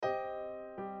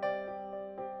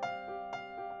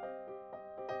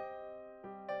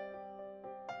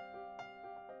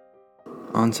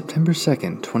On September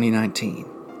 2nd, 2019,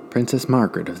 Princess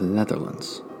Margaret of the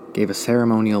Netherlands gave a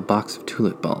ceremonial box of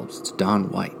tulip bulbs to Don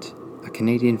White, a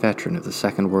Canadian veteran of the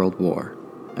Second World War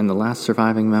and the last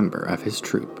surviving member of his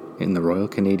troop in the Royal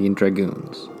Canadian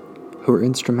Dragoons, who were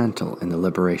instrumental in the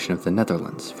liberation of the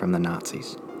Netherlands from the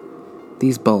Nazis.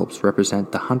 These bulbs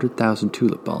represent the 100,000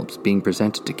 tulip bulbs being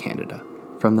presented to Canada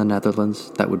from the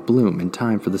Netherlands that would bloom in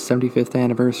time for the 75th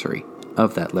anniversary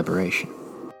of that liberation.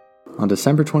 On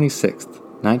December 26,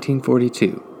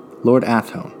 1942, Lord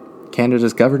Athlone,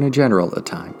 Canada's Governor-General at the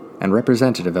time and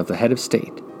representative of the head of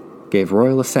state, gave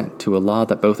royal assent to a law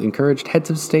that both encouraged heads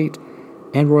of state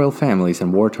and royal families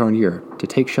in war-torn Europe to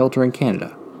take shelter in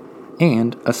Canada,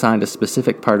 and assigned a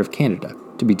specific part of Canada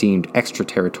to be deemed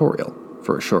extraterritorial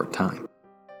for a short time.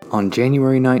 On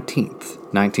January 19,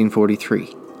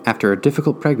 1943, after a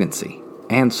difficult pregnancy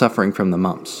and suffering from the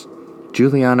mumps,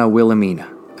 Juliana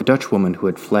Wilhelmina, a Dutch woman who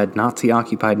had fled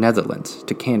Nazi-occupied Netherlands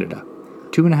to Canada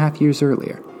 2.5 years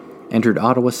earlier, entered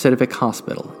Ottawa Civic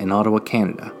Hospital in Ottawa,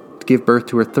 Canada, to give birth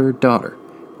to her third daughter,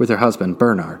 with her husband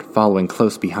Bernard following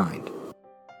close behind.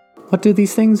 What do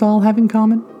these things all have in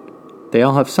common? They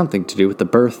all have something to do with the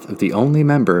birth of the only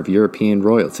member of European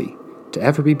royalty to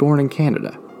ever be born in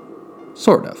Canada.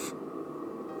 Sort of.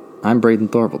 I'm Braden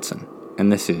Thorvaldson,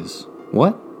 and this is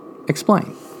What?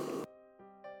 Explain.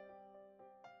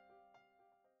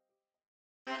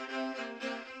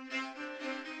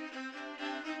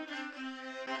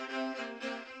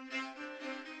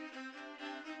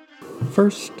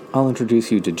 First, I'll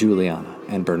introduce you to Juliana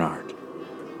and Bernard.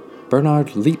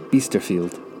 Bernard Leep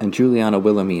Biesterfield and Juliana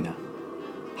Wilhelmina,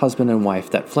 husband and wife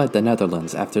that fled the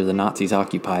Netherlands after the Nazis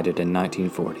occupied it in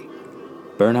 1940.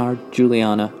 Bernard,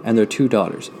 Juliana, and their two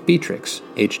daughters, Beatrix,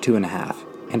 aged 2.5,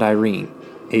 and Irene,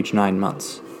 aged 9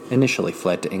 months, initially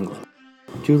fled to England.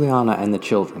 Juliana and the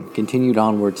children continued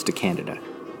onwards to Canada,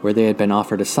 where they had been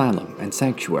offered asylum and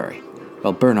sanctuary,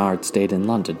 while Bernard stayed in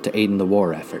London to aid in the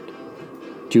war effort.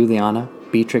 Juliana,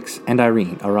 Beatrix, and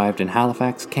Irene arrived in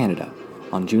Halifax, Canada,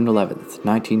 on June 11,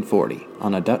 1940,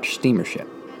 on a Dutch steamer ship,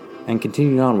 and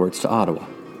continued onwards to Ottawa,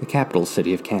 the capital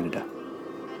city of Canada.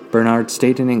 Bernard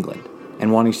stayed in England,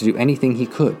 and wanting to do anything he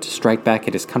could to strike back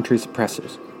at his country's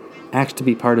oppressors, asked to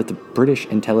be part of the British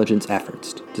intelligence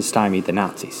efforts to stymie the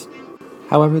Nazis.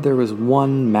 However, there was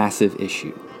one massive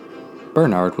issue.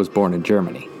 Bernard was born in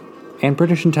Germany, and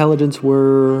British intelligence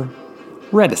were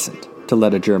reticent to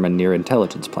let a German near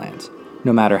intelligence plans.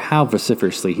 No matter how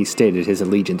vociferously he stated his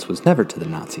allegiance was never to the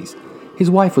Nazis, his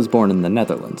wife was born in the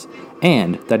Netherlands,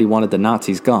 and that he wanted the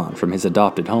Nazis gone from his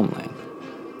adopted homeland.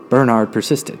 Bernard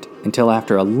persisted until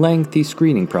after a lengthy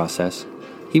screening process,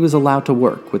 he was allowed to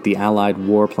work with the Allied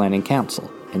War Planning Council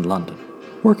in London.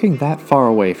 Working that far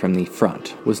away from the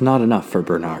front was not enough for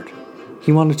Bernard.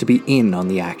 He wanted to be in on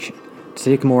the action, to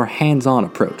take a more hands-on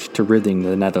approach to ridding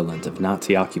the Netherlands of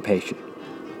Nazi occupation.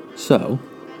 So,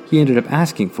 he ended up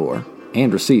asking for,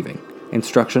 and receiving,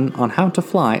 instruction on how to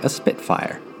fly a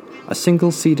Spitfire, a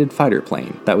single-seated fighter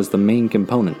plane that was the main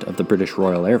component of the British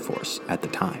Royal Air Force at the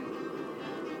time.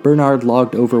 Bernard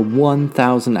logged over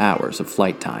 1,000 hours of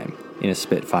flight time in a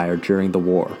Spitfire during the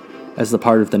war as the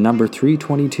part of the number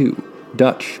 322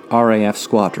 Dutch RAF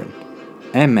squadron,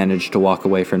 and managed to walk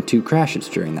away from 2 crashes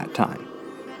during that time.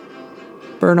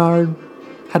 Bernard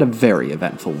had a very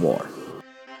eventful war.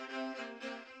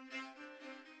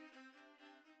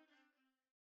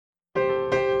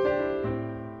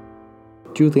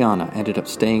 Juliana ended up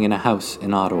staying in a house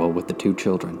in Ottawa with the 2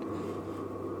 children,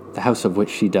 the house of which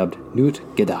she dubbed Nooit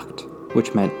Gedacht,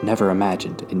 which meant never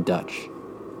imagined in Dutch.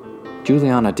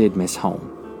 Juliana did miss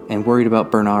home, and worried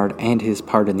about Bernard and his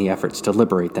part in the efforts to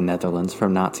liberate the Netherlands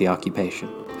from Nazi occupation.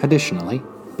 Additionally,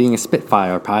 being a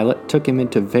Spitfire pilot took him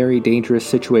into very dangerous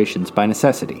situations by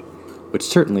necessity, which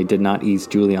certainly did not ease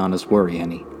Juliana's worry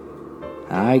any.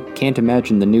 I can't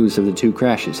imagine the news of the 2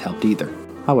 crashes helped either.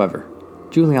 However,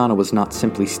 Juliana was not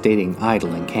simply staying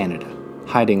idle in Canada,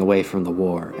 hiding away from the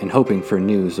war and hoping for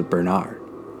news of Bernard.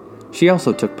 She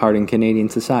also took part in Canadian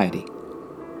society,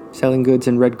 selling goods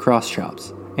in Red Cross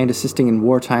shops and assisting in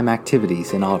wartime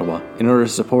activities in Ottawa in order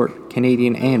to support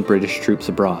Canadian and British troops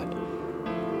abroad.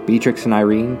 Beatrix and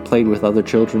Irene played with other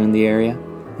children in the area,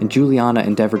 and Juliana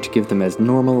endeavored to give them as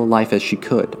normal a life as she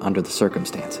could under the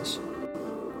circumstances.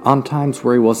 On times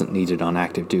where he wasn't needed on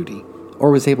active duty,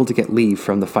 or was able to get leave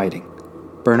from the fighting,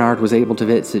 Bernard was able to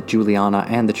visit Juliana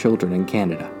and the children in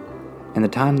Canada, and the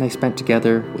time they spent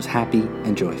together was happy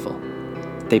and joyful.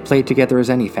 They played together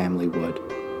as any family would,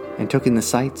 and took in the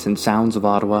sights and sounds of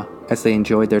Ottawa as they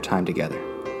enjoyed their time together.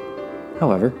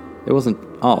 However, it wasn't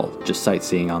all just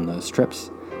sightseeing on those trips,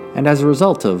 and as a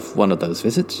result of one of those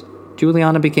visits,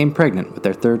 Juliana became pregnant with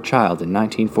their third child in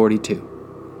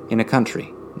 1942, in a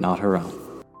country not her own.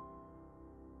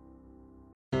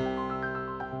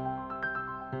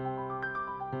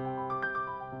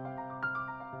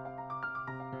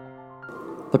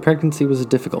 The pregnancy was a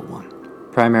difficult one,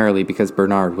 primarily because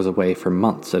Bernard was away for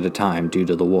months at a time due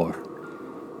to the war.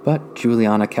 But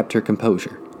Juliana kept her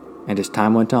composure, and as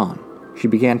time went on, she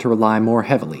began to rely more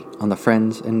heavily on the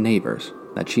friends and neighbors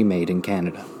that she made in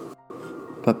Canada.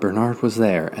 But Bernard was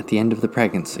there at the end of the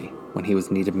pregnancy when he was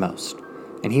needed most,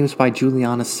 and he was by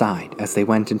Juliana's side as they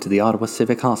went into the Ottawa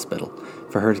Civic Hospital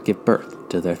for her to give birth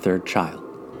to their third child.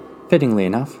 Fittingly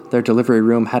enough, their delivery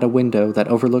room had a window that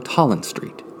overlooked Holland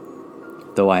Street,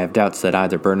 though I have doubts that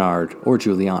either Bernard or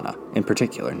Juliana in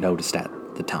particular noticed at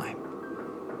the time.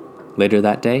 Later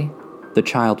that day, the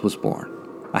child was born,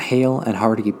 a hale and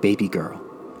hearty baby girl.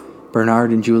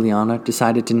 Bernard and Juliana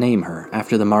decided to name her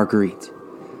after the Marguerite,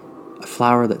 a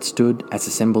flower that stood as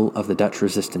a symbol of the Dutch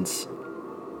resistance.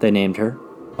 They named her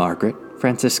Margaret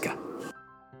Francisca.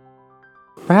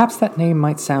 Perhaps that name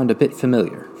might sound a bit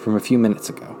familiar from a few minutes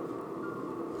ago.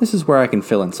 This is where I can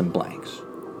fill in some blanks.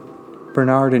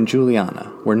 Bernard and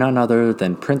Juliana were none other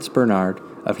than Prince Bernard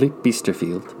of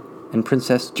Leek-Biesterfield and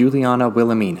Princess Juliana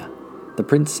Wilhelmina, the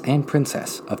Prince and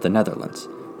Princess of the Netherlands,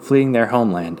 fleeing their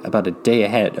homeland about a day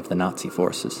ahead of the Nazi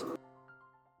forces.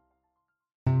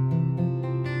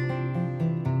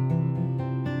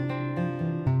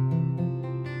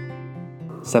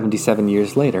 "77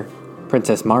 years later,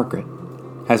 Princess Margaret,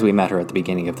 as we met her at the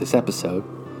beginning of this episode,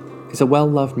 is a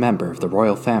well-loved member of the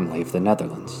royal family of the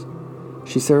Netherlands.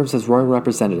 She serves as royal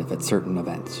representative at certain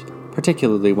events,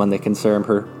 particularly when they concern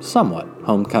her somewhat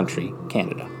home country,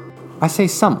 Canada. I say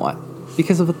somewhat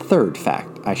because of a third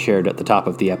fact I shared at the top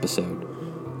of the episode.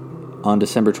 On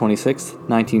December 26,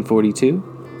 1942,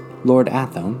 Lord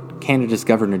Athlone, Canada's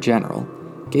Governor-General,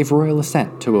 gave royal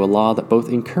assent to a law that both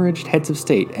encouraged heads of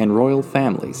state and royal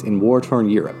families in war-torn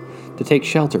Europe to take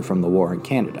shelter from the war in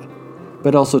Canada,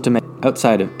 but also to make,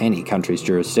 outside of any country's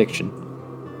jurisdiction,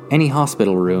 any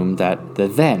hospital room that the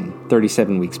then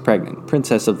 37 weeks pregnant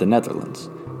Princess of the Netherlands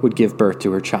would give birth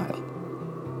to her child.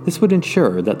 This would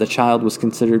ensure that the child was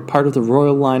considered part of the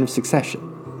royal line of succession,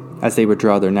 as they would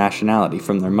draw their nationality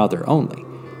from their mother only,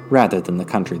 rather than the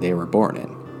country they were born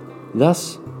in.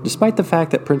 Thus, despite the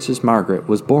fact that Princess Margaret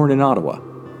was born in Ottawa,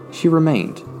 she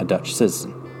remained a Dutch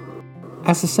citizen.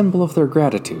 As a symbol of their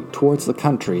gratitude towards the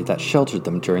country that sheltered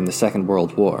them during the Second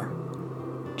World War,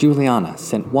 Juliana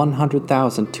sent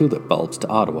 100,000 tulip bulbs to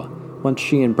Ottawa once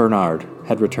she and Bernard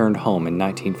had returned home in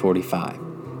 1945,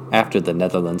 after the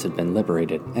Netherlands had been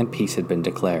liberated and peace had been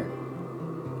declared.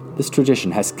 This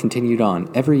tradition has continued on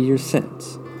every year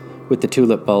since, with the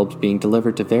tulip bulbs being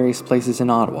delivered to various places in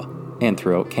Ottawa and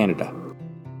throughout Canada.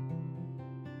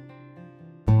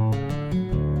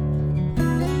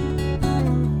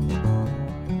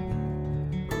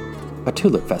 A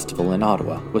tulip festival in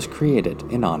Ottawa was created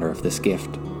in honor of this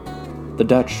gift. The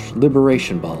Dutch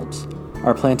Liberation bulbs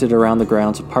are planted around the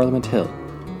grounds of Parliament Hill,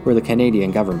 where the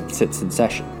Canadian government sits in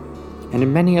session, and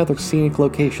in many other scenic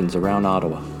locations around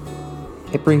Ottawa.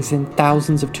 It brings in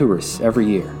thousands of tourists every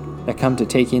year that come to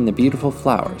take in the beautiful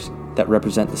flowers that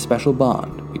represent the special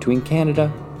bond between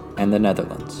Canada and the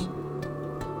Netherlands.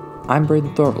 I'm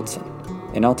Braden Thorvaldson,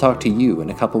 and I'll talk to you in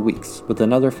a couple weeks with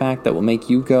another fact that will make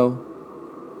you go,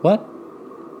 "What?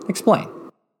 Explain."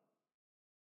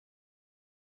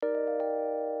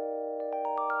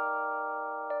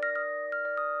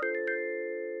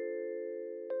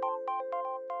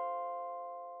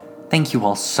 Thank you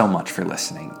all so much for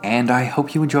listening, and I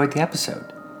hope you enjoyed the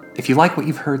episode. If you like what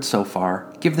you've heard so far,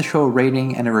 give the show a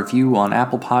rating and a review on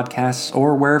Apple Podcasts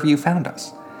or wherever you found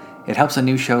us. It helps a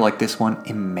new show like this one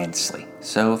immensely,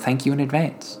 so thank you in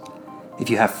advance. If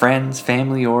you have friends,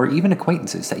 family, or even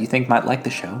acquaintances that you think might like the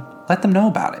show, let them know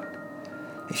about it.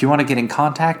 If you want to get in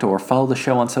contact or follow the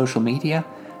show on social media,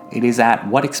 it is at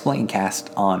WhatExplainCast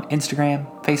on Instagram,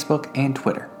 Facebook, and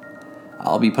Twitter.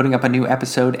 I'll be putting up a new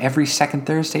episode every second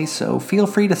Thursday, so feel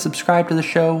free to subscribe to the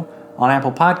show on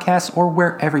Apple Podcasts or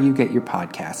wherever you get your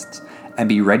podcasts, and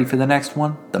be ready for the next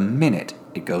one the minute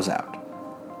it goes out.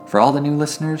 For all the new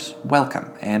listeners,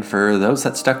 welcome, and for those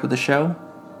that stuck with the show,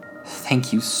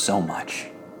 thank you so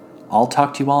much. I'll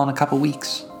talk to you all in a couple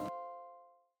weeks.